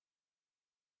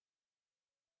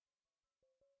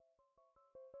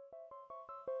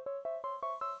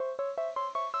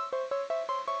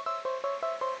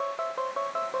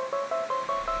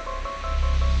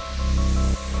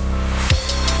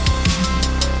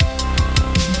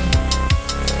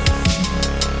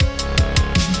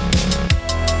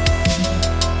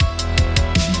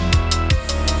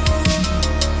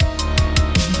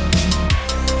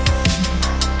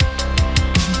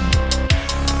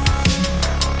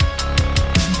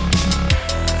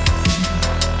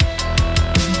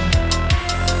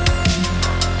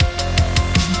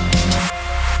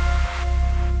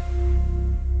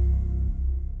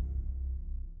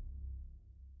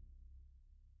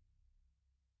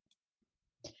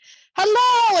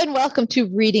and welcome to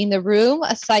Reading the Room,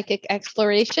 a psychic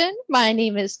exploration. My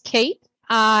name is Kate.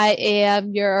 I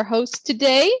am your host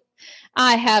today.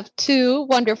 I have two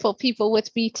wonderful people with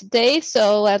me today,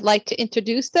 so I'd like to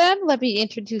introduce them. Let me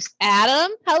introduce Adam.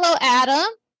 Hello,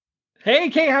 Adam. Hey,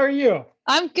 Kate, how are you?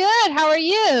 I'm good. How are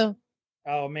you?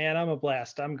 Oh, man, I'm a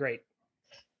blast. I'm great.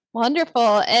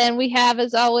 Wonderful. And we have,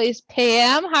 as always,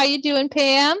 Pam. How you doing,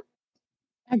 Pam?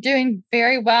 I'm doing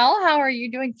very well. How are you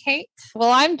doing, Kate?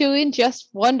 Well, I'm doing just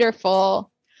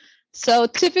wonderful. So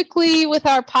typically with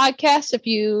our podcast, if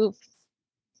you've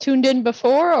tuned in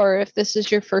before or if this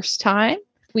is your first time,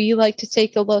 we like to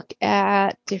take a look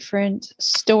at different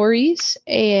stories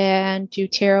and do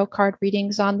tarot card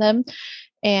readings on them.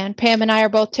 And Pam and I are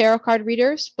both tarot card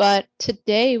readers, but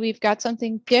today we've got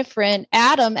something different.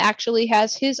 Adam actually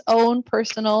has his own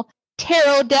personal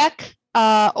tarot deck.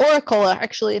 Oracle,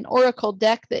 actually an Oracle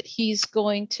deck that he's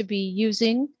going to be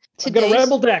using today. I've got a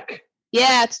Rebel deck.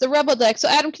 Yeah, it's the Rebel deck. So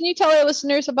Adam, can you tell our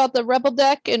listeners about the Rebel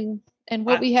deck and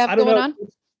what we have going on?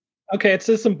 Okay, it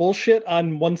says some bullshit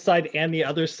on one side and the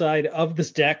other side of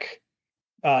this deck.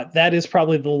 That is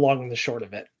probably the long and the short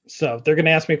of it. So they're going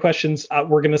to ask me questions.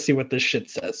 We're going to see what this shit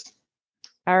says.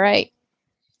 All right.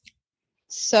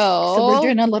 So we're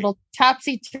doing a little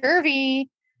topsy-turvy.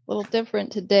 A little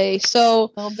different today.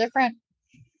 So a little different.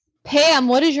 Pam,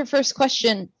 what is your first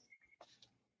question?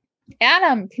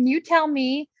 Adam, can you tell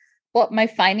me what my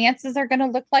finances are going to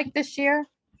look like this year?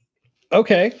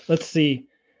 Okay, let's see.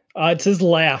 It says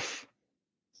laugh.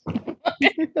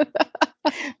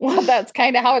 Well, that's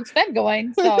kind of how it's been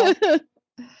going. So,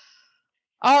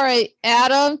 all right,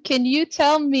 Adam, can you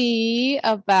tell me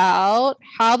about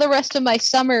how the rest of my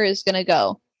summer is going to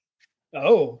go?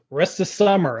 Oh, rest of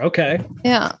summer. Okay.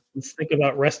 Yeah. Let's think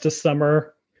about rest of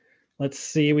summer. Let's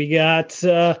see. We got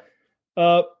this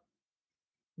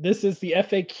is the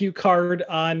FAQ card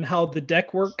on how the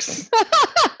deck works.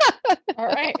 All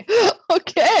right.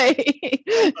 Okay.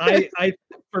 I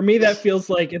for me that feels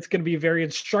like it's going to be very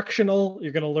instructional.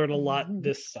 You're going to learn a lot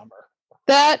this summer.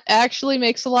 That actually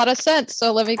makes a lot of sense.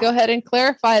 So let me go ahead and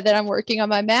clarify that I'm working on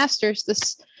my master's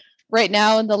this right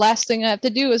now, and the last thing I have to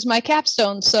do is my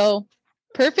capstone. So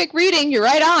perfect reading. You're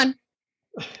right on.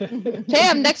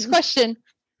 Pam, next question.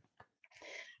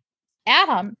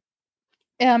 Adam,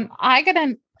 am I going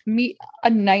to meet a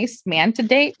nice man to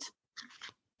date?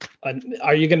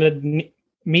 Are you going to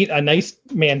meet a nice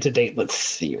man to date? Let's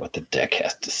see what the deck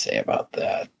has to say about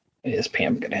that. Is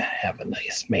Pam going to have a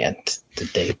nice man to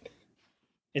date?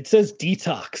 It says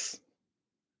detox.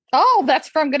 Oh,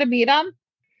 that's where I'm going to meet him?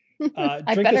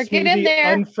 I better get in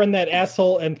there. Unfriend that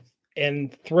asshole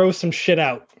and throw some shit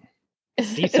out.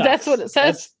 Detox. That's what it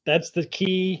says? That's the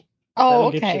key. Oh,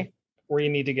 okay. Where you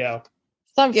need to go.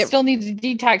 So I still need to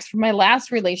detox from my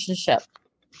last relationship.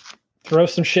 Throw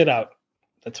some shit out.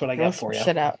 That's what I got for you.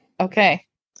 Shit out. Okay.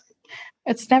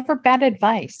 It's never bad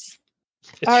advice.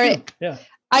 All right. Yeah.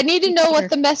 I need to know what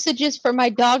the message is for my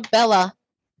dog, Bella.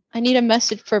 I need a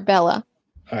message for Bella.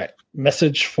 All right.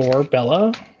 Message for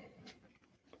Bella.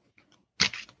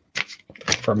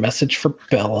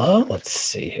 Let's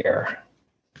see here.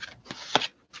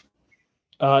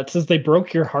 It says they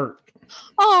broke your heart.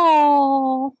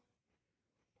 Oh.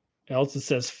 It also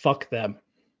says fuck them.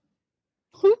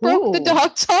 Who broke the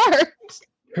dog's heart?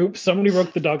 Oops, somebody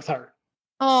broke the dog's heart.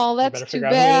 Oh, that's too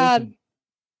bad.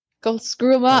 Go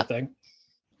screw him up.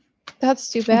 That's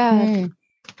too bad. Mm-hmm.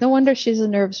 No wonder she's a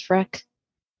nervous wreck.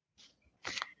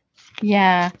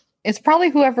 Yeah. It's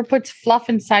probably whoever puts fluff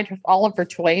inside of all of her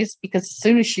toys, because as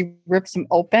soon as she rips them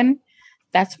open,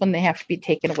 that's when they have to be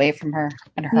taken away from her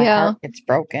and her heart gets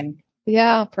broken.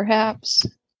 Yeah, perhaps.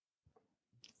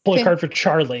 Pull a card for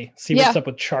Charlie. See what's up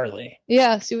with Charlie.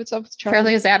 Yeah, see what's up with Charlie.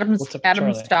 Charlie is Adam's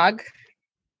dog.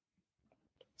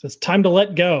 So it's time to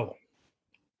let go.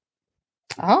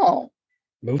 Oh.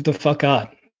 Move the fuck on.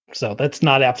 So that's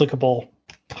not applicable.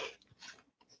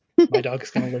 My dog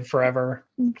is going to live forever.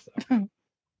 So.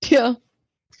 Yeah.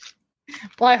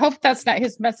 Well, I hope that's not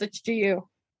his message to you.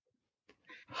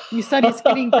 You said he's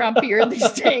getting grumpier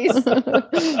these days.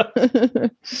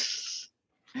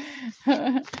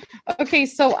 Okay,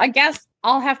 so I guess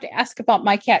I'll have to ask about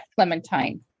my cat,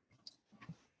 Clementine.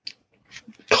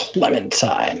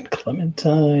 Clementine.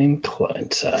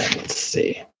 Let's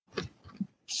see.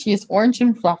 She is orange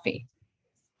and fluffy.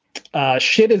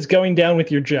 Shit is going down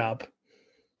with your job.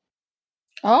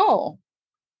 Oh.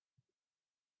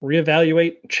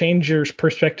 Reevaluate, change your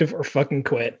perspective, or fucking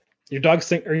quit. Your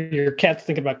cat's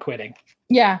thinking about quitting.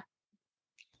 Yeah.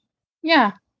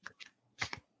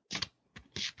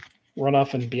 Run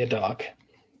off and be a dog.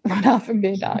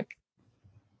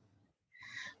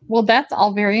 Well, that's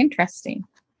all very interesting.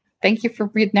 Thank you for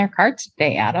reading our cards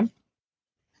today, Adam.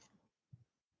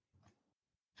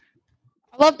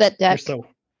 I love that deck.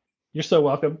 You're so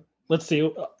welcome. Let's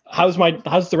see. How's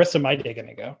the rest of my day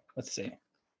gonna go? Let's see.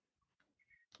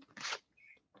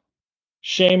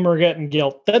 Shame, regret, and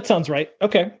guilt. That sounds right.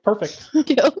 Okay, perfect.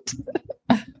 Guilt.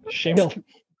 Shame, guilt.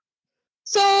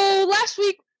 So last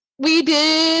week we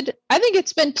did, I think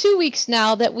it's been 2 weeks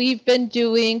now that we've been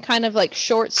doing kind of like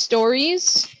short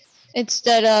stories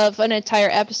instead of an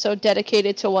entire episode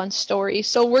dedicated to one story.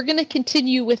 So we're going to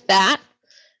continue with that.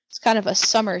 It's kind of a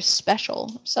summer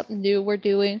special, something new we're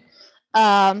doing.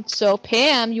 So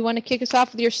Pam, you want to kick us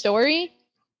off with your story?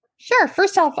 Sure.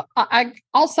 First off, I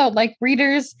also like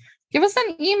readers, give us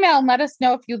an email and let us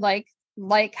know if you like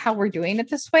how we're doing it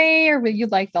this way, or will you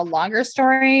like the longer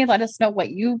story? Let us know what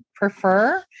you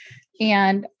prefer.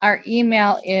 And our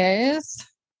email is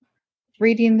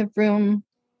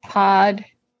readingtheroompod.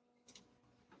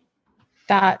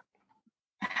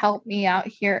 Help me out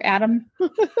here, Adam.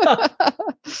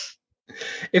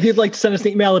 If you'd like to send us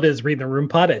an email, it is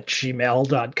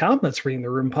readingtheroompod@gmail.com. That's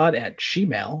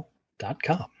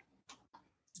readingtheroompod@gmail.com.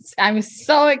 I'm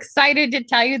so excited to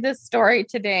tell you this story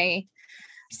today.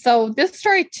 So this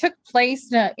story took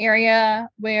place in an area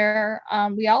where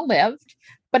we all lived,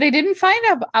 but I didn't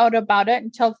find out about it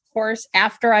until, of course,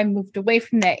 after I moved away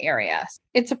from that area.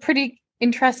 It's a pretty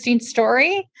interesting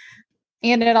story,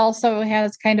 and it also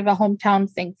has kind of a hometown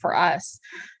thing for us.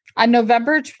 On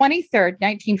November 23rd,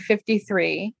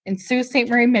 1953, in Sault Ste.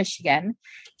 Marie, Michigan,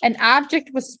 an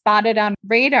object was spotted on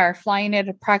radar flying at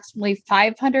approximately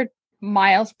 500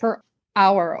 miles per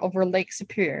hour over Lake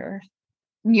Superior,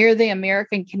 near the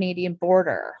American-Canadian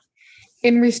border,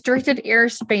 in restricted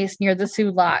airspace near the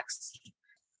Sioux Locks.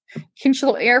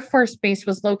 Kinchlow Air Force Base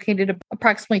was located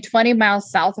approximately 20 miles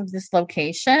south of this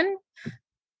location.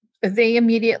 They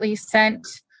immediately sent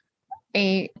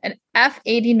an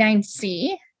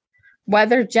F-89C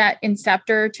weather jet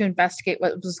inceptor to investigate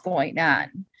what was going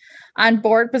on. On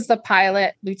board was the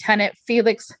pilot, Lieutenant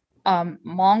Felix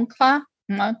Moncla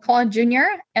Jr.,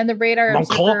 and the radar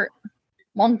observer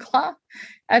Moncla.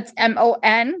 That's Moncla.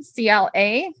 I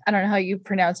don't know how you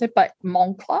pronounce it, but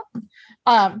Moncla.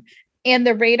 And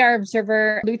the radar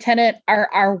observer, Lieutenant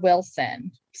R.R.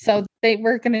 Wilson. So they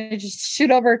were going to just shoot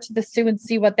over to the Sioux and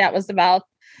see what that was about.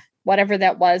 Whatever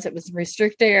that was, it was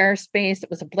restricted airspace.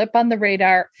 It was a blip on the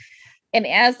radar. And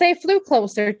as they flew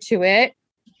closer to it,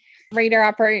 radar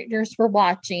operators were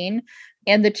watching,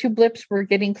 and the two blips were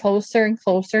getting closer and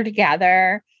closer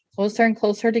together,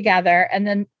 and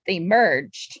then they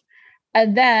merged.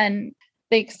 And then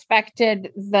they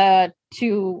expected the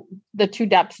two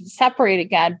depths to separate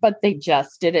again, but they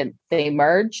just didn't. They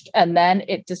merged, and then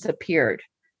it disappeared.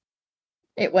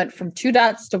 It went from 2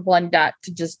 dots to 1 dot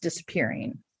to just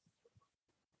disappearing.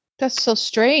 That's so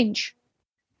strange.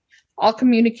 All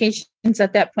communications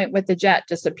at that point with the jet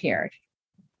disappeared.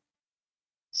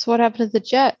 So what happened to the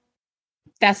jet?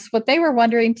 That's what they were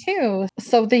wondering too.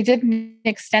 So they did an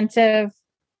extensive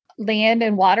land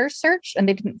and water search, and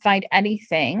they didn't find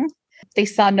anything. They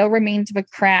saw no remains of a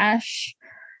crash.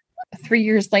 3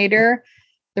 years later,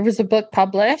 there was a book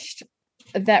published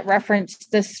that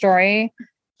referenced this story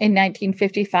in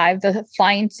 1955, The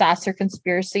Flying Saucer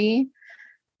Conspiracy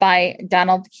by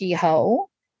Donald Kehoe.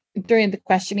 During the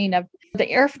questioning of the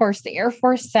Air Force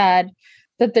said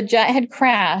that the jet had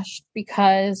crashed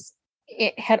because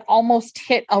it had almost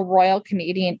hit a Royal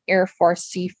Canadian Air Force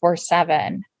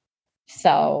C-47.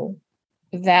 So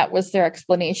that was their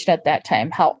explanation at that time.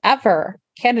 However,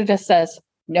 Canada says,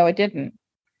 no, it didn't.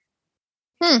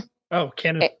 Oh,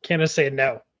 Canada said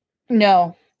no.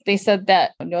 No, they said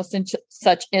that no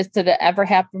such incident ever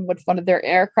happened with one of their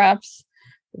aircrafts.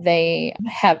 They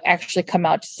have actually come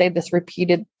out to say this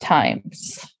repeated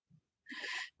times.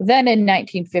 Then in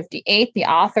 1958, the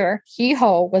author,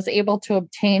 Kehoe, was able to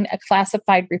obtain a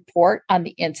classified report on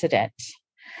the incident.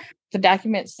 The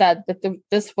document said that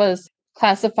this was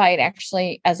classified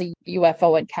actually as a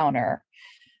UFO encounter.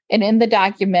 And in the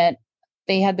document,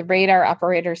 they had the radar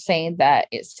operator saying that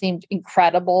it seemed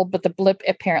incredible, but the blip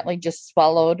apparently just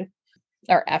swallowed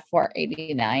our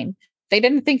F-489. They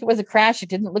didn't think it was a crash. It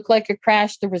didn't look like a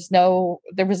crash. There was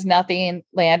nothing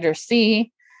land or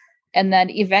sea. And then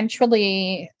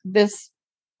eventually this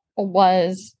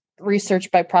was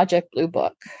researched by Project Blue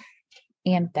Book.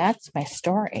 And that's my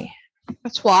story.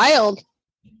 That's wild.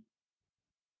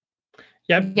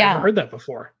 Yeah, I've never heard that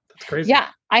before. That's crazy. Yeah,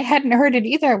 I hadn't heard it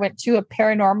either. I went to a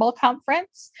paranormal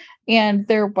conference and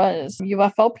there was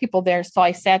UFO people there. So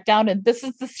I sat down and this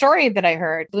is the story that I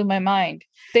heard. Blew my mind.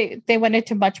 They went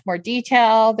into much more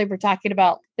detail. They were talking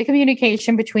about the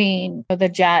communication between the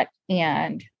jet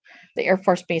and the Air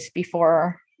Force Base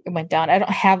before it went down. I don't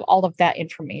have all of that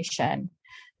information.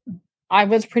 I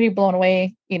was pretty blown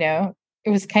away. It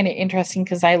was kind of interesting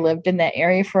because I lived in that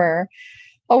area for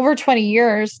over 20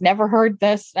 years, never heard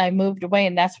this. I moved away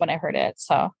and that's when I heard it.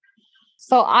 So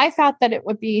I thought that it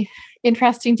would be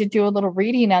interesting to do a little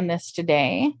reading on this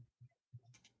today.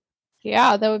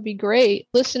 Yeah, that would be great.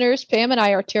 Listeners, Pam and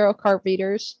I are tarot card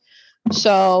readers.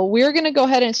 So we're going to go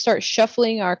ahead and start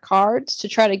shuffling our cards to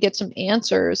try to get some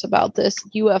answers about this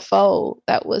UFO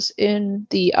that was in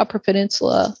the Upper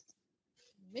Peninsula,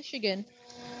 Michigan,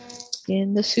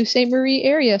 in the Sault Ste. Marie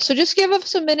area. So just give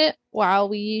us a minute while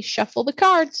we shuffle the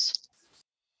cards.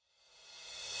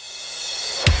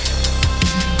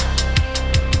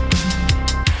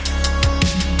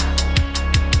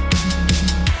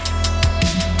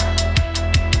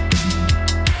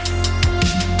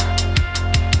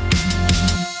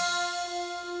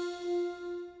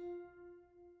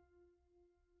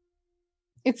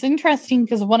 It's interesting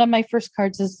because one of my first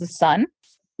cards is the Sun.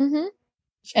 Mm-hmm.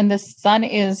 And the Sun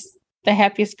is the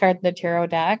happiest card in the tarot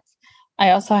deck.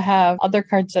 I also have other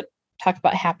cards that talk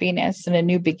about happiness and a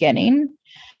new beginning.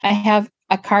 I have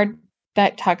a card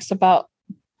that talks about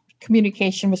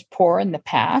communication was poor in the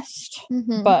past,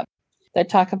 but that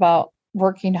talk about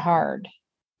working hard.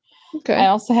 Okay. I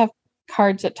also have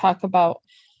cards that talk about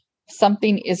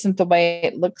something isn't the way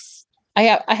it looks.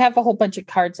 I have a whole bunch of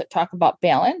cards that talk about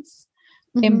balance.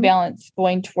 Imbalance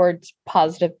going towards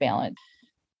positive balance.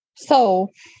 So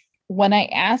when I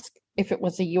ask if it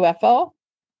was a UFO,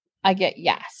 I get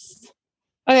yes.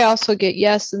 I also get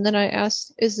yes. And then I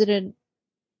ask, is it an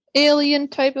alien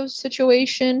type of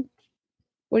situation?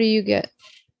 What do you get?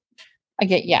 I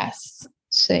get yes.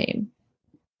 Same.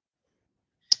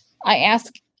 I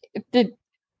ask, did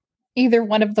either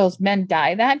one of those men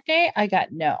die that day? I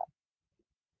got no.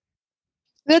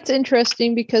 That's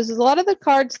interesting because a lot of the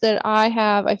cards that I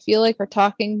have, I feel like are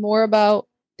talking more about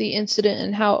the incident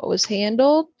and how it was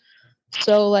handled.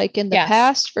 So like in the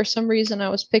past, for some reason, I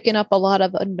was picking up a lot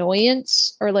of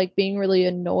annoyance or like being really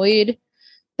annoyed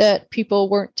that people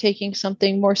weren't taking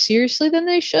something more seriously than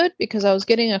they should, because I was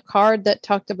getting a card that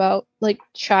talked about like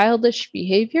childish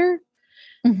behavior.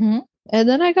 And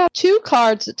then I got two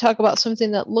cards that talk about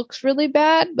something that looks really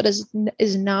bad, but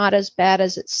is not as bad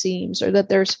as it seems, or that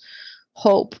there's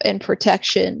hope and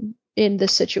protection in the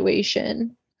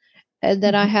situation. And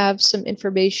then I have some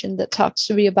information that talks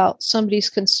to me about somebody's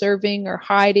conserving or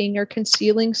hiding or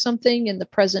concealing something in the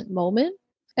present moment.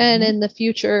 And in the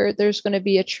future, there's going to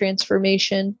be a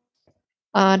transformation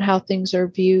on how things are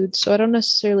viewed. So I don't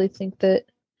necessarily think that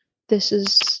this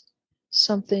is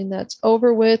something that's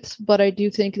over with, but I do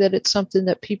think that it's something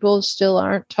that people still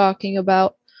aren't talking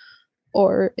about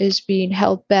or is being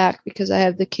held back, because I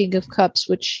have the King of Cups,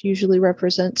 which usually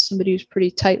represents somebody who's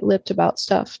pretty tight-lipped about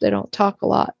stuff. They don't talk a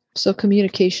lot. So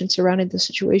communication surrounding the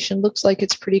situation looks like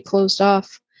it's pretty closed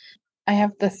off. I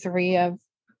have the Three of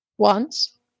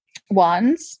Wands,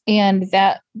 and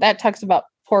that talks about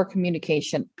poor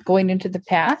communication going into the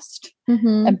past.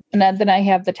 And then I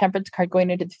have the Temperance card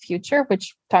going into the future,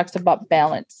 which talks about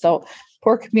balance. So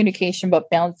poor communication, but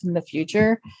balance in the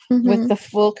future, with the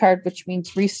Fool card, which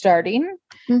means restarting.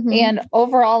 And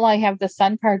overall, I have the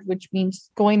Sun card, which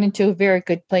means going into a very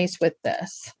good place with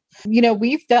this.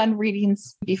 We've done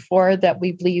readings before that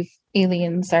we believe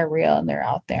aliens are real and they're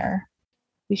out there.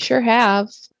 We sure have.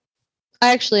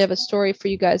 I actually have a story for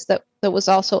you guys that was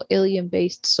also alien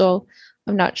based. So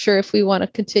I'm not sure if we want to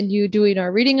continue doing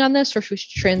our reading on this or if we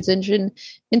should transition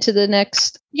into the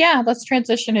next. Yeah, let's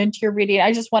transition into your reading.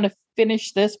 I just want to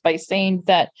finish this by saying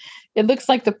that it looks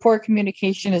like the poor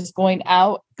communication is going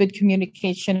out. Good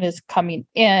communication is coming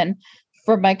in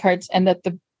for my cards, and that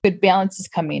the good balance is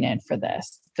coming in for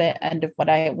this. The end of what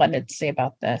I wanted to say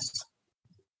about this.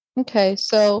 Okay,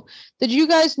 so did you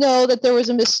guys know that there was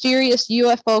a mysterious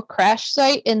UFO crash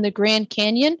site in the Grand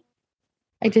Canyon?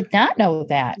 I did not know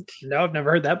that. No, I've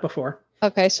never heard that before.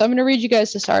 Okay, so I'm going to read you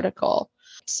guys this article.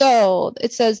 So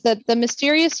it says that the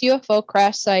mysterious UFO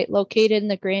crash site located in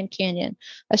the Grand Canyon,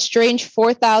 a strange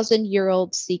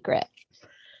 4,000-year-old secret.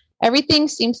 Everything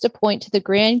seems to point to the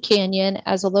Grand Canyon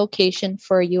as a location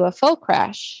for a UFO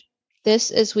crash.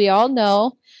 This, as we all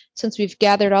know, since we've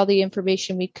gathered all the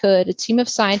information we could, a team of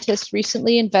scientists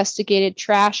recently investigated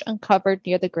trash uncovered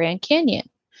near the Grand Canyon.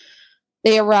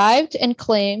 They arrived and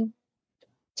claimed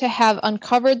to have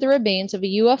uncovered the remains of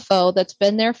a UFO that's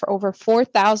been there for over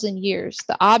 4,000 years.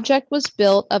 The object was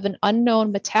built of an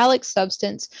unknown metallic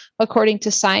substance, according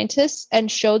to scientists, and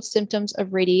showed symptoms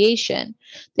of radiation.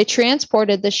 They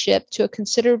transported the ship to a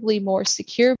considerably more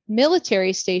secure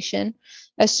military station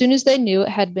as soon as they knew it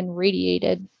had been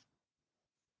radiated.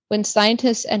 When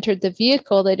scientists entered the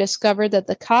vehicle, they discovered that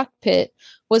the cockpit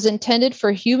was intended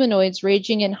for humanoids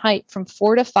ranging in height from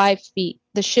 4 to 5 feet.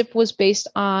 The ship was based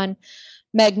on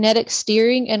magnetic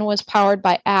steering and was powered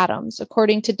by atoms.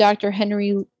 According to Dr.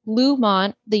 Henry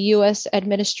Lumont, the U.S.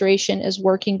 administration is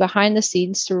working behind the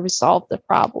scenes to resolve the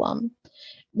problem.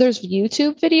 There's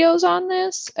YouTube videos on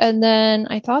this, and then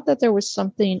I thought that there was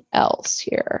something else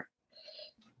here.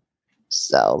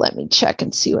 So let me check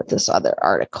and see what this other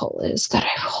article is that I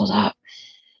pulled up.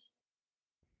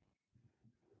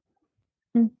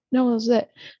 No, that was it.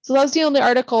 So that was the only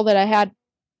article that I had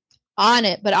on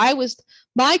it. But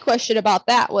my question about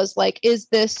that was like, is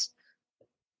this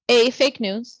fake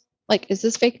news? Like, is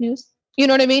this fake news? You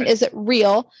know what I mean? Is it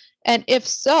real? And if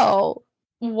so,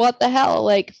 what the hell?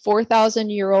 Like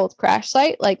 4,000-year-old crash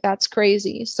site? Like, that's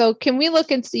crazy. So can we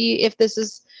look and see if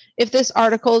this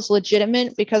article is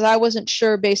legitimate? Because I wasn't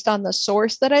sure based on the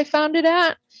source that I found it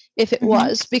at, if it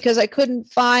was, because I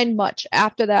couldn't find much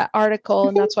after that article.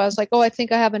 And that's why I was like, oh, I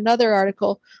think I have another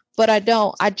article, but I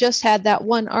don't. I just had that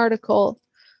one article.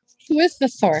 Who is the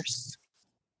source?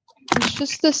 It's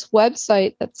just this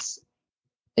website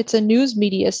it's a news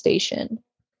media station.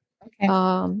 Okay.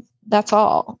 That's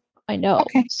all I know.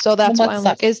 Okay. So that's why I'm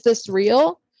like, is this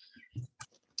real?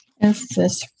 Is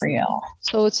this real?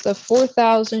 So it's the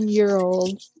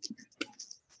 4,000-year-old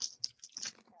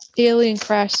alien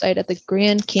crash site at the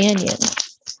Grand Canyon.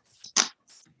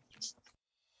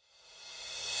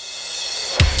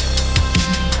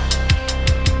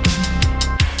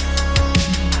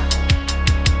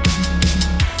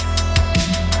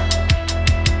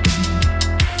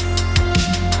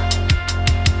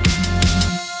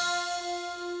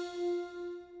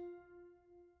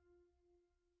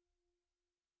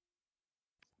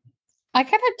 I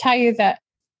gotta tell you that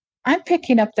I'm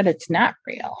picking up that it's not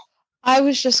real. I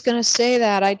was just going to say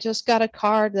that. I just got a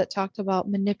card that talked about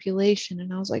manipulation,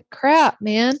 and I was like, crap,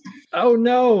 man. Oh,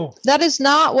 no. That is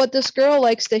not what this girl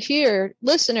likes to hear.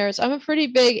 Listeners, I'm a pretty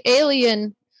big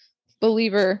alien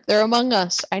believer. They're among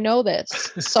us. I know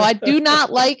this. So I do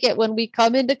not like it when we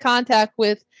come into contact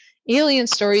with alien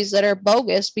stories that are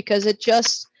bogus, because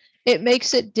it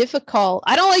makes it difficult.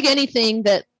 I don't like anything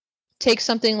that takes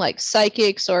something like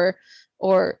psychics or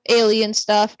alien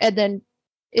stuff and then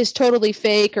is totally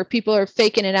fake, or people are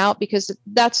faking it out, because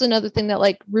that's another thing that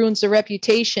like ruins the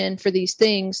reputation for these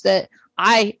things that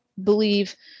I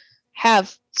believe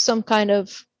have some kind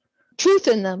of truth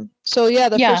in them. So yeah,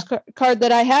 the first card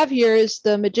that I have here is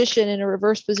the Magician in a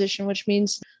reverse position, which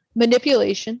means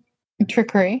manipulation,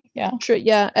 trickery. Yeah.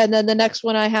 And then the next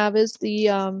one I have is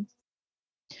the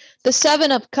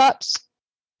Seven of Cups,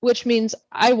 which means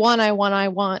I want,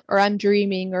 or I'm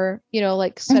dreaming, or,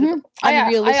 like set of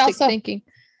unrealistic thinking.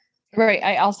 Right.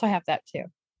 I also have that too.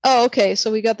 Oh, okay.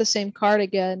 So we got the same card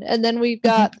again. And then we've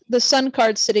got the Sun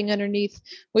card sitting underneath,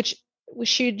 which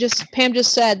Pam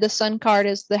just said the Sun card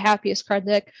is the happiest card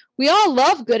deck. We all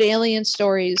love good alien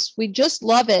stories. We just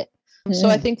love it. So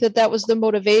I think that was the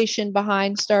motivation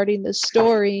behind starting this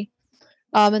story.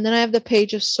 And then I have the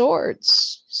Page of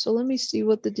Swords. So let me see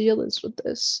what the deal is with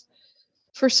this.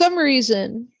 For some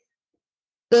reason,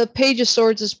 the Page of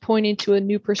Swords is pointing to a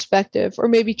new perspective, or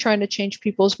maybe trying to change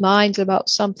people's minds about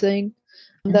something.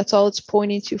 That's all it's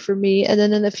pointing to for me. And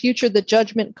then in the future, the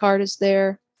Judgment card is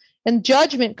there. And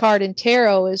Judgment card in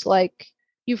tarot is like,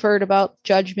 you've heard about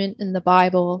judgment in the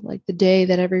Bible, like the day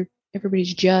that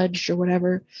everybody's judged or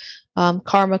whatever,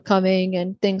 karma coming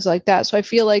and things like that. So I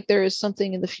feel like there is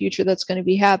something in the future that's going to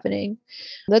be happening.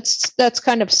 That's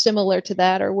kind of similar to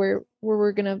that, or where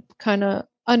we're going to kind of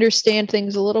understand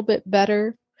things a little bit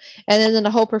better. And then in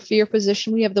the hope or fear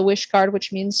position, we have the Wish card,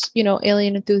 which means,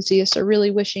 alien enthusiasts are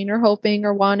really wishing or hoping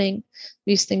or wanting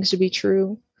these things to be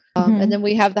true. And then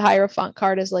we have the Hierophant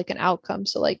card as like an outcome.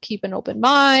 So like keep an open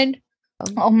mind.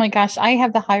 Oh my gosh. I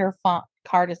have the Hierophant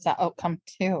card as the outcome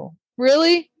too.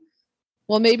 Really?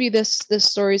 Well, maybe this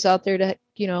story's out there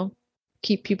to,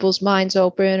 keep people's minds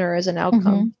open, or as an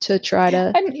outcome to try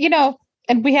to. And,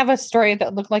 and we have a story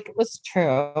that looked like it was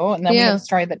true. And then we have a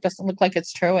story that doesn't look like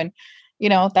it's true. And,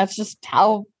 that's just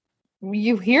how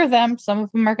you hear them. Some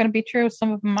of them are going to be true.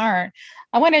 Some of them aren't.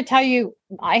 I want to tell you,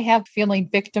 I have feeling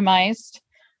victimized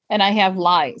and I have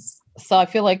lies. So I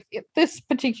feel like this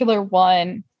particular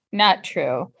one, not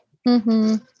true.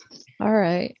 All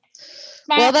right.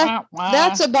 Well,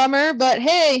 that's a bummer, but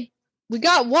hey, we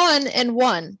got 1 and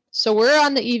 1. So we're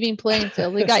on the even playing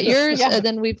field. We got yours and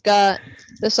then we've got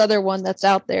this other one that's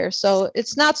out there. So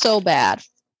it's not so bad.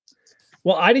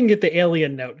 Well, I didn't get the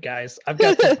alien note, guys. I've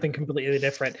got something completely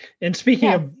different. And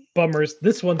speaking of bummers,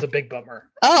 this one's a big bummer.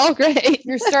 Oh, great.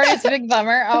 Your story is a big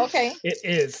bummer. Oh, okay. It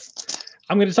is.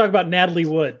 I'm going to talk about Natalie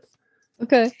Wood.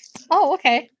 Okay. Oh,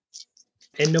 okay.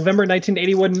 In November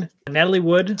 1981, Natalie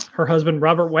Wood, her husband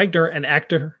Robert Wagner, and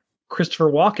actor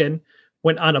Christopher Walken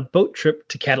went on a boat trip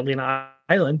to Catalina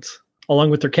Island along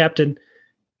with their captain,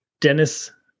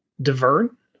 Dennis DeVerne.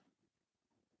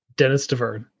 Dennis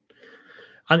DeVerne.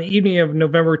 On the evening of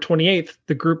November 28th,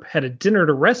 the group had a dinner at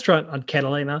a restaurant on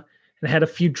Catalina and had a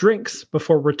few drinks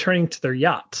before returning to their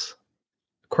yacht.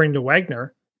 According to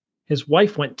Wagner, his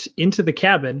wife went into the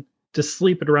cabin to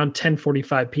sleep at around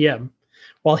 10:45 p.m.,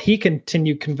 while he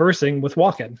continued conversing with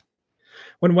Walken.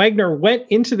 When Wagner went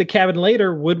into the cabin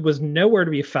later, Wood was nowhere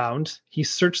to be found. He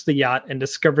searched the yacht and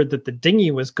discovered that the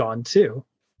dinghy was gone too,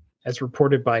 as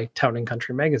reported by Town and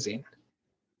Country magazine.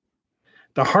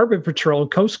 The Harbor Patrol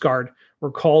and Coast Guard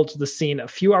were called to the scene a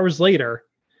few hours later,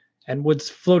 and Wood's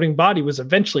floating body was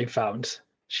eventually found.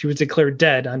 She was declared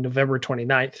dead on November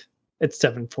 29th at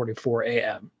 7:44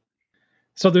 a.m.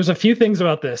 So there's a few things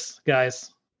about this,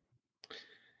 guys.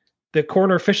 The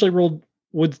coroner officially ruled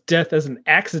Wood's death as an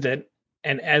accident,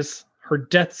 and as her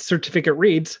death certificate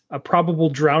reads, a probable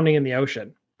drowning in the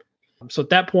ocean. So at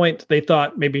that point, they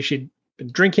thought maybe she'd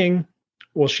been drinking.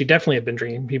 Well, she definitely had been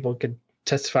drinking. People could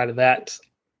testify to that.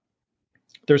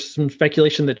 There's some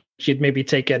speculation that she'd maybe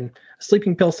taken a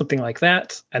sleeping pill, something like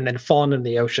that, and then fallen in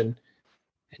the ocean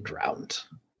and drowned.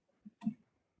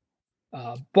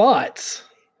 But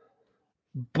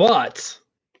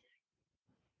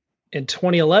in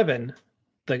 2011,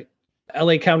 the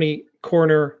LA County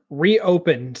coroner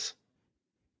reopened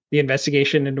the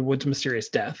investigation into Wood's mysterious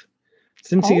death.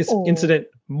 Since his incident,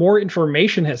 more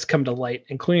information has come to light,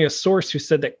 including a source who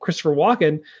said that Christopher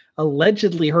Walken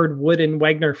allegedly heard Wood and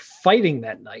Wagner fighting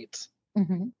that night.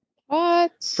 Mm-hmm.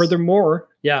 What? Furthermore,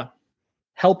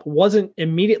 help wasn't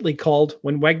immediately called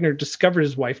when Wagner discovered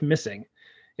his wife missing.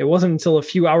 It wasn't until a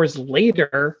few hours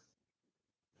later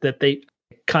that they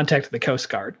contacted the Coast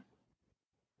Guard.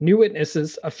 New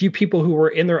witnesses, a few people who were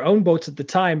in their own boats at the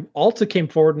time, also came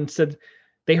forward and said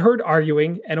they heard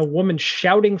arguing and a woman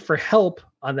shouting for help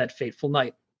on that fateful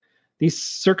night. These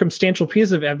circumstantial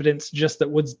pieces of evidence suggest that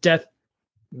Wood's death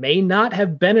may not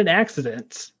have been an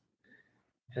accident.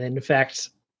 And in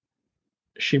fact,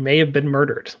 she may have been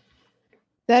murdered.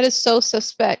 That is so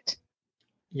suspect.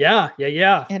 Yeah.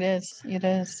 It is.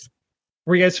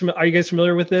 Are you guys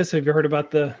familiar with this? Have you heard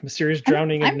about the mysterious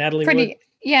drowning of Natalie Wood?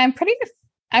 Yeah, I'm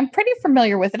pretty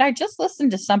familiar with it. I just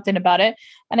listened to something about it,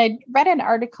 and I read an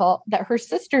article that her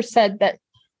sister said that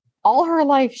all her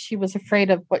life she was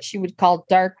afraid of what she would call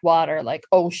dark water, like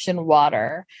ocean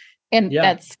water. And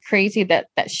that's crazy that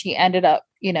she ended up,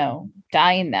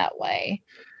 dying that way.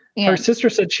 And her sister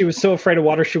said she was so afraid of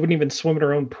water she wouldn't even swim in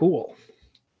her own pool.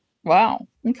 Wow.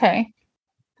 Okay.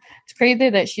 It's crazy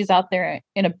that she's out there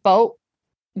in a boat,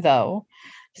 though.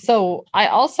 So I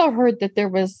also heard that there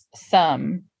was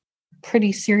some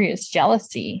pretty serious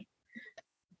jealousy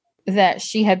that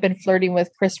she had been flirting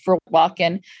with Christopher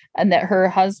Walken and that her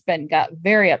husband got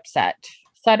very upset.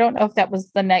 So I don't know if that was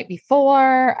the night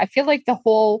before. I feel like the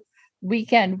whole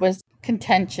weekend was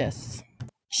contentious.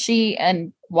 She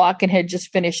and Walken had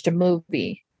just finished a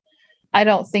movie. I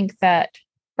don't think that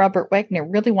Robert Wagner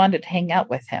really wanted to hang out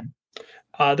with him.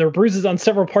 There were bruises on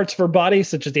several parts of her body,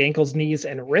 such as the ankles, knees,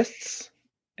 and wrists.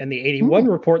 In the 81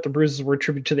 report, the bruises were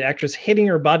attributed to the actress hitting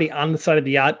her body on the side of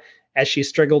the yacht as she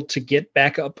struggled to get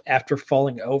back up after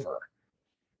falling over.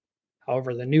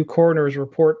 However, the new coroner's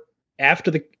report after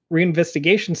the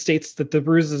reinvestigation states that the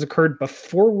bruises occurred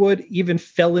before Wood even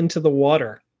fell into the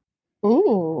water.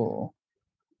 Ooh.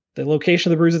 The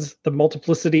location of the bruises, the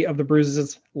multiplicity of the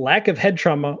bruises, lack of head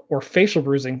trauma, or facial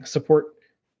bruising support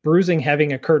bruising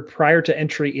having occurred prior to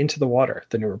entry into the water,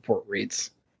 the new report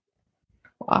reads.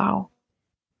 Wow.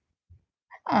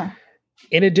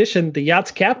 In addition, the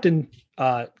yacht's captain,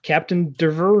 Captain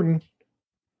DeVerne,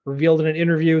 revealed in an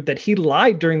interview that he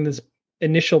lied during this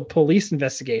initial police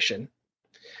investigation.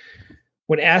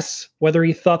 When asked whether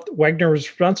he thought Wagner was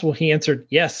responsible, he answered,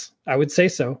 "Yes, I would say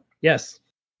so. Yes."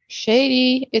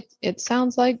 Shady. It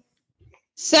sounds like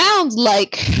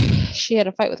she had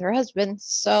a fight with her husband.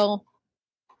 So,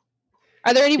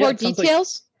 are there any more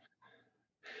details?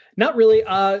 Not really.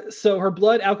 So her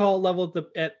blood alcohol level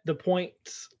at the point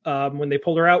when they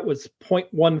pulled her out was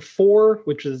 0.14,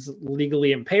 which is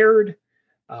legally impaired.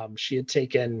 She had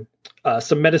taken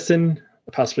some medicine,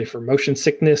 possibly for motion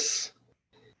sickness.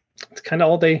 It's kind of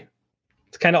all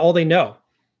they know.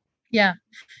 Yeah.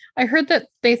 I heard that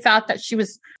they thought that she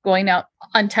was going out,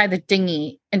 untie the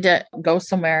dinghy and to go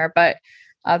somewhere, but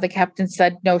the captain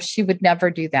said, no, she would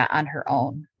never do that on her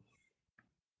own.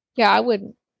 Yeah, I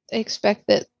would expect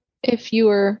that if you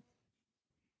were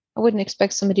I wouldn't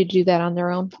expect somebody to do that on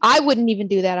their own. I wouldn't even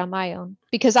do that on my own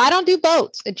because I don't do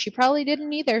boats, and she probably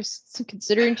didn't either,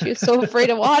 considering she was so afraid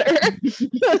of water.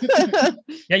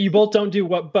 Yeah, you both don't do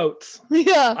what boats.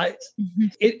 Yeah.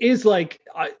 It is like,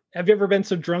 have you ever been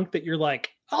so drunk that you're like,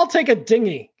 I'll take a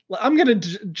dinghy. I'm going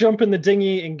to jump in the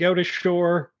dinghy and go to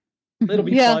shore. It'll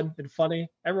be fun and funny.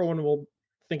 Everyone will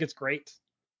think it's great.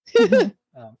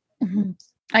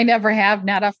 I never have,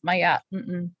 not off my yacht.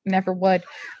 Never would.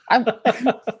 I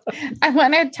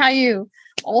want to tell you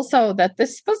also that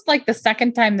this was like the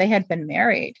second time they had been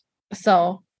married.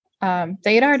 So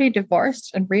they had already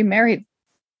divorced and remarried.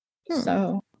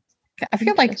 So I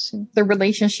feel like the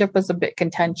relationship was a bit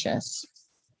contentious.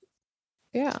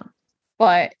 Yeah.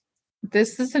 But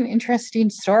this is an interesting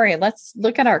story. Let's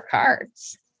look at our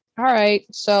cards. All right.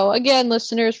 So again,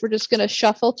 listeners, we're just going to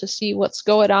shuffle to see what's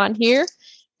going on here.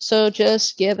 So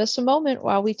just give us a moment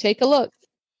while we take a look.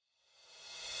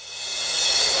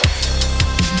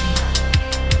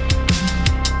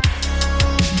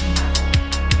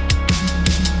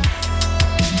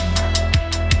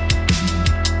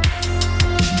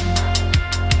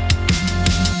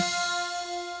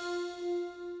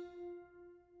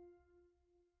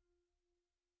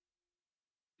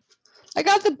 I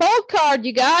got the boat card,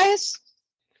 you guys.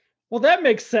 Well, that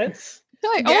makes sense.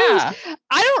 We're gonna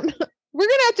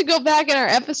have to go back in our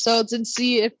episodes and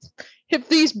see if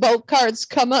these boat cards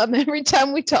come up every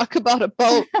time we talk about a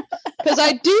boat, because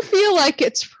I do feel like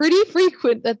it's pretty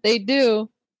frequent that they do.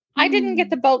 I didn't get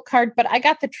the boat card, but I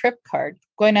got the trip card,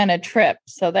 going on a trip,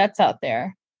 so that's out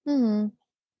there. The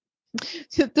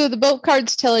boat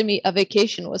card's telling me a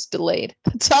vacation was delayed.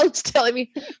 That's all it's telling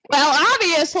me. Well,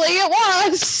 obviously it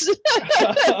was.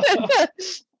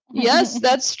 Yes,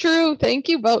 that's true. Thank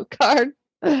you, boat card.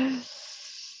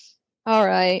 All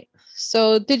right.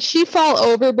 So did she fall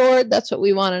overboard? That's what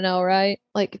we want to know, right?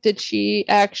 Like, did she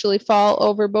actually fall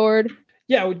overboard?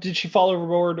 Yeah. Did she fall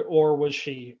overboard, or was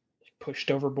she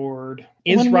pushed overboard?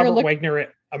 Is Robert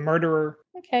Wagner a murderer?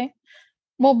 Okay.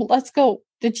 Well, let's go.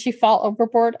 Did she fall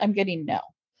overboard? I'm getting no.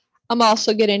 I'm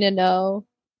also getting a no.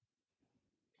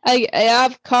 I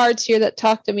have cards here that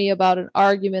talk to me about an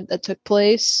argument that took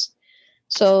place.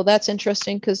 So that's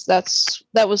interesting because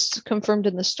that was confirmed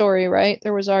in the story, right?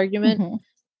 There was argument.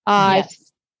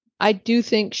 Yes. I do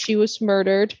think she was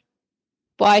murdered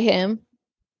by him.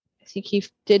 I think he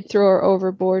did throw her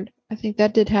overboard. I think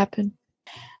that did happen.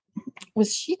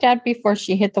 Was she dead before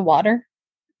she hit the water?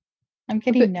 I'm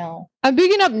getting no. I'm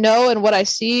picking up no, and what I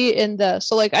see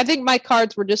I think my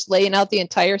cards were just laying out the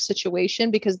entire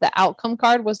situation, because the outcome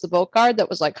card was the boat card that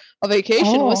was like a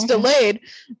vacation was delayed.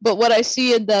 But what I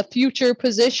see in the future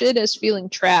position is feeling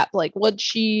trapped. Like,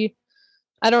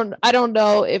 I don't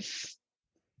know if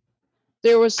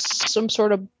there was some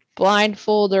sort of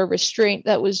blindfold or restraint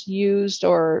that was used,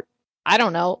 or I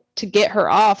don't know, to get her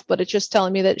off, but it's just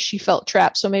telling me that she felt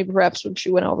trapped. So maybe perhaps when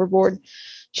she went overboard,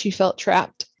 she felt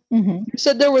trapped. You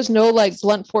said there was no like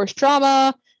blunt force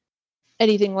trauma,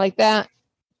 anything like that.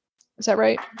 Is that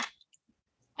right?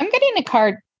 I'm getting a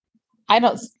card.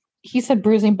 He said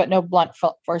bruising, but no blunt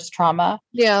force trauma.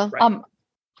 Yeah. Right. I'm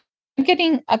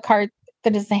getting a card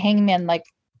that is the hangman, like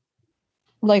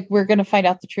we're going to find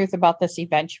out the truth about this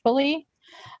eventually.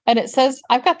 And it says,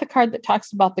 I've got the card that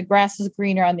talks about the grass is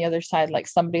greener on the other side, like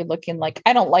somebody looking like,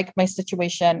 I don't like my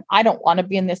situation. I don't want to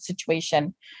be in this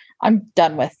situation. I'm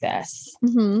done with this.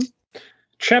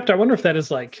 Trapped. I wonder if that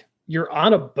is like, you're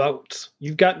on a boat.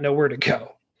 You've got nowhere to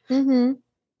go.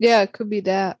 Yeah, it could be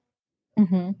that.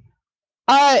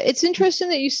 It's interesting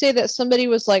that you say that somebody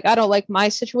was like, I don't like my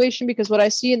situation, because what I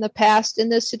see in the past in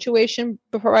this situation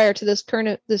prior to this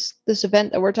this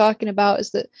event that we're talking about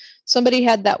is that somebody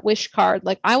had that wish card,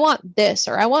 like, I want this,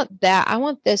 or I want that, I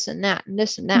want this and that and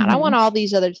this and that. I want all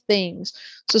these other things.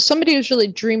 So somebody was really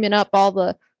dreaming up all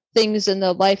the things in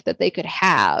the life that they could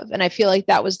have. And I feel like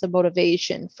that was the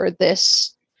motivation for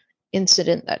this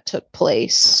incident that took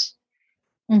place.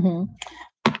 I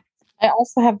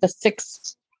also have the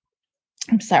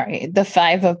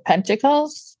 5 of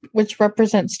Pentacles, which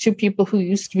represents 2 people who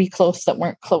used to be close that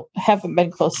weren't close, haven't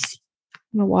been close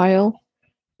in a while.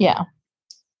 Yeah.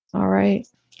 All right.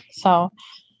 So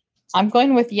I'm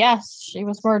going with yes, she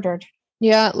was murdered.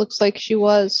 Yeah, it looks like she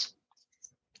was.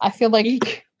 I feel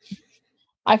like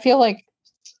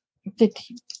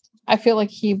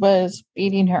he was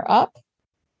beating her up,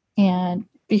 and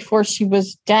before she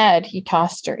was dead, he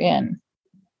tossed her in.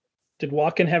 Did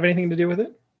walk-in have anything to do with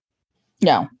it?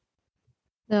 No,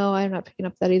 I'm not picking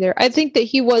up that either. I think that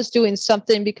he was doing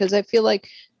something, because I feel like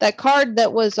that card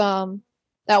that was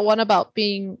that one about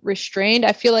being restrained,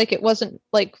 I feel like it wasn't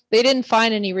like they didn't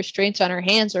find any restraints on her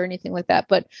hands or anything like that,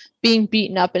 but being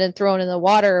beaten up and then thrown in the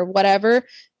water or whatever,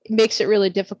 it makes it really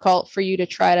difficult for you to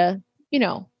try to,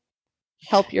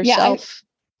 help yourself.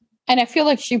 And I feel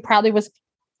like she probably was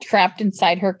trapped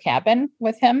inside her cabin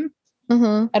with him.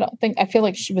 Mm-hmm. I feel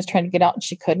like she was trying to get out and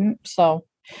she couldn't. So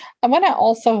I want to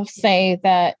also say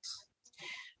that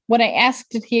when I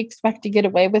asked, did he expect to get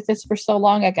away with this for so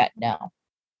long? I got no.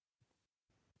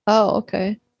 Oh,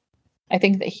 okay. I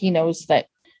think that he knows that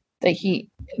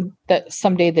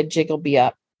someday the jig will be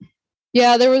up.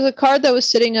 Yeah, there was a card that was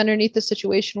sitting underneath the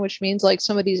situation, which means like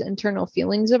somebody's internal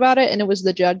feelings about it, and it was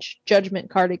the judgment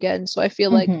card again. So I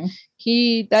feel like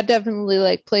that definitely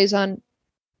like plays on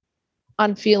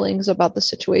feelings about the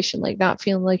situation, like not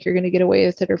feeling like you're going to get away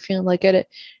with it or feeling like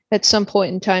at some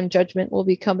point in time judgment will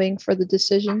be coming for the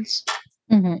decisions.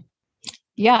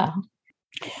 Yeah.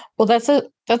 Well, that's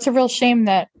a real shame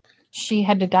that she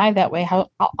had to die that way. How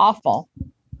awful.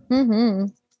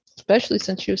 Especially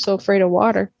since she was so afraid of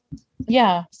water.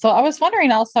 Yeah. So I was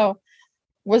wondering also,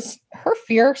 was her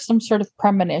fear some sort of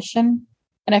premonition?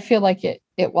 And I feel like it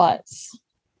was.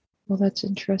 Well, that's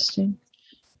interesting.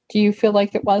 Do you feel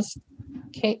like it was,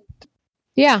 Kate?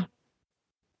 Yeah.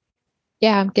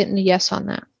 Yeah, I'm getting a yes on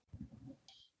that.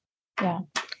 Yeah.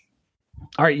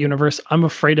 All right, universe. I'm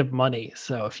afraid of money.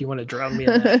 So if you want to drown me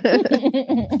in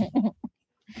that.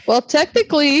 Well,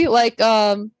 technically, like,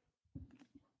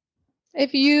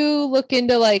 if you look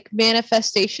into like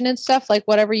manifestation and stuff, like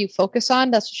whatever you focus on,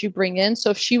 that's what you bring in. So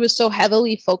if she was so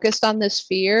heavily focused on this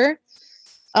fear,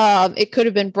 it could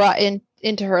have been brought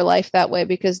into her life that way,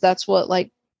 because that's what like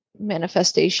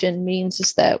manifestation means,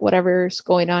 is that whatever's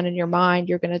going on in your mind,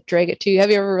 you're going to drag it to you.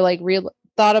 Have you ever like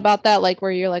thought about that? Like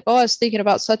where you're like, oh, I was thinking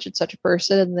about such and such a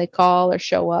person, and they call or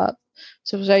show up.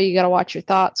 So you got to watch your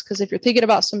thoughts, because if you're thinking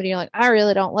about somebody, you're like, I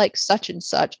really don't like such and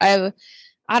such. I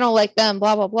don't like them,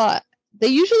 blah, blah, blah. They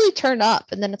usually turn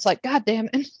up, and then it's like, God damn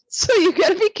it. So you got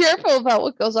to be careful about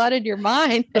what goes on in your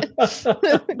mind,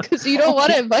 because you don't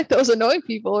want to invite those annoying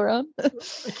people around. I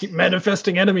keep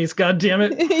manifesting enemies. God damn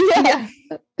it. Yeah.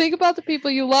 Think about the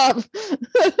people you love.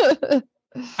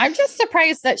 I'm just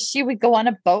surprised that she would go on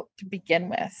a boat to begin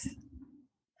with.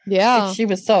 Yeah. If she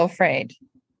was so afraid.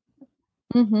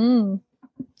 Mm-hmm.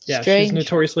 Yeah, Strange. she's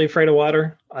notoriously afraid of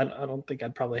water. I don't think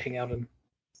I'd probably hang out and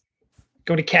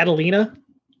go to Catalina,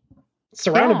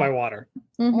 surrounded by water.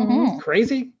 Mm-hmm.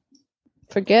 Crazy.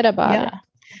 Forget about it.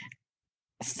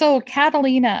 So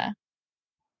Catalina,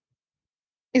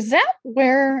 is that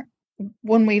where,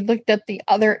 when we looked at the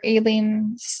other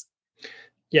aliens?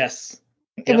 Yes.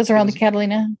 It was around the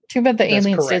Catalina. Too bad the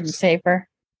aliens didn't save her.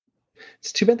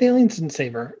 It's too bad the aliens didn't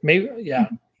save her. Maybe, yeah.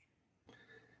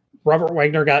 Robert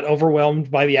Wagner got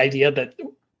overwhelmed by the idea that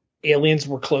aliens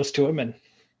were close to him, and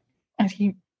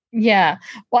yeah.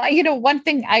 Well, one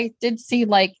thing I did see,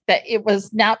 like, that it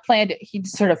was not planned. He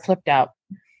sort of flipped out.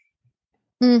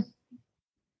 Is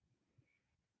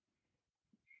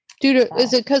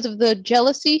it because of the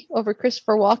jealousy over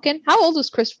Christopher Walken? How old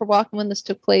was Christopher Walken when this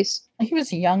took place? He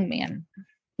was a young man.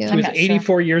 Yeah, he was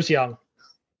 84 years young.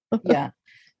 Yeah.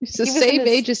 He's the same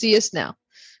age as he is now,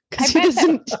 because he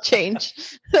doesn't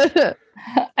change.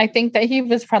 I think that he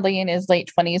was probably in his late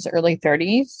 20s, early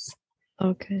 30s.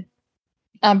 Okay.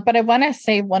 But I want to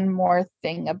say one more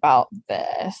thing about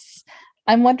this.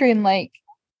 I'm wondering, like,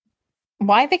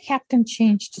 why the captain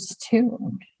changed his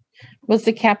tune. Was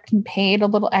the captain paid a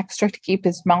little extra to keep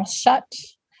his mouth shut?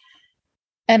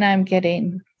 And I'm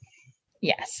getting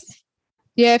yes.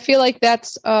 Yeah, I feel like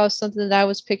that's something that I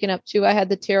was picking up too. I had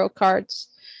the tarot cards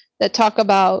that talk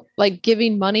about like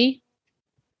giving money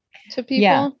to people.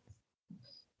 Yeah.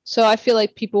 So I feel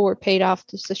like people were paid off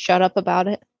just to shut up about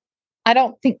it. I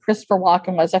don't think Christopher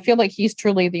Walken was. I feel like he's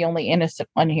truly the only innocent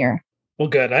one here. Well,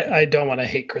 good. I don't want to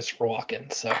hate Christopher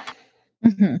Walken, so.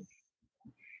 Mm-hmm.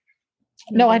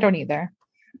 No, I don't either.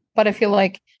 But I feel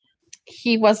like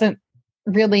he wasn't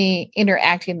really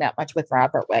interacting that much with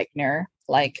Robert Wagner.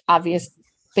 Like, obviously,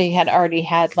 they had already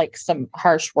had like some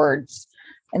harsh words.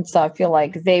 And so I feel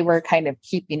like they were kind of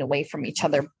keeping away from each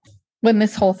other when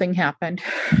this whole thing happened.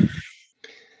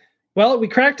 Well, we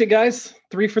cracked it, guys.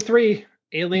 3 for 3.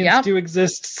 Aliens do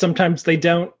exist. Sometimes they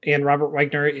don't. And Robert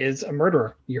Wagner is a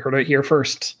murderer. You heard it here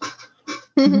first.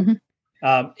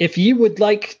 If you would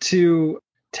like to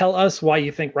tell us why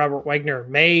you think Robert Wagner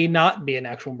may not be an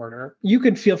actual murderer, you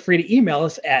can feel free to email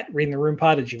us at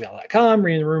readingtheroompod@gmail.com,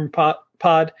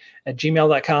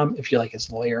 readingtheroompod@gmail.com if you're like his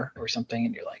lawyer or something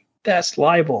and you're like, that's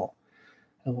libel.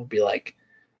 And we'll be like,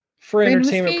 for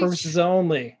entertainment purposes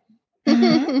only.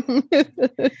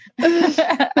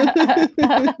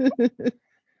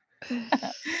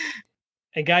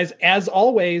 And guys, as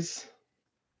always,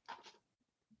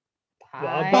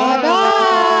 Bye. bye-bye.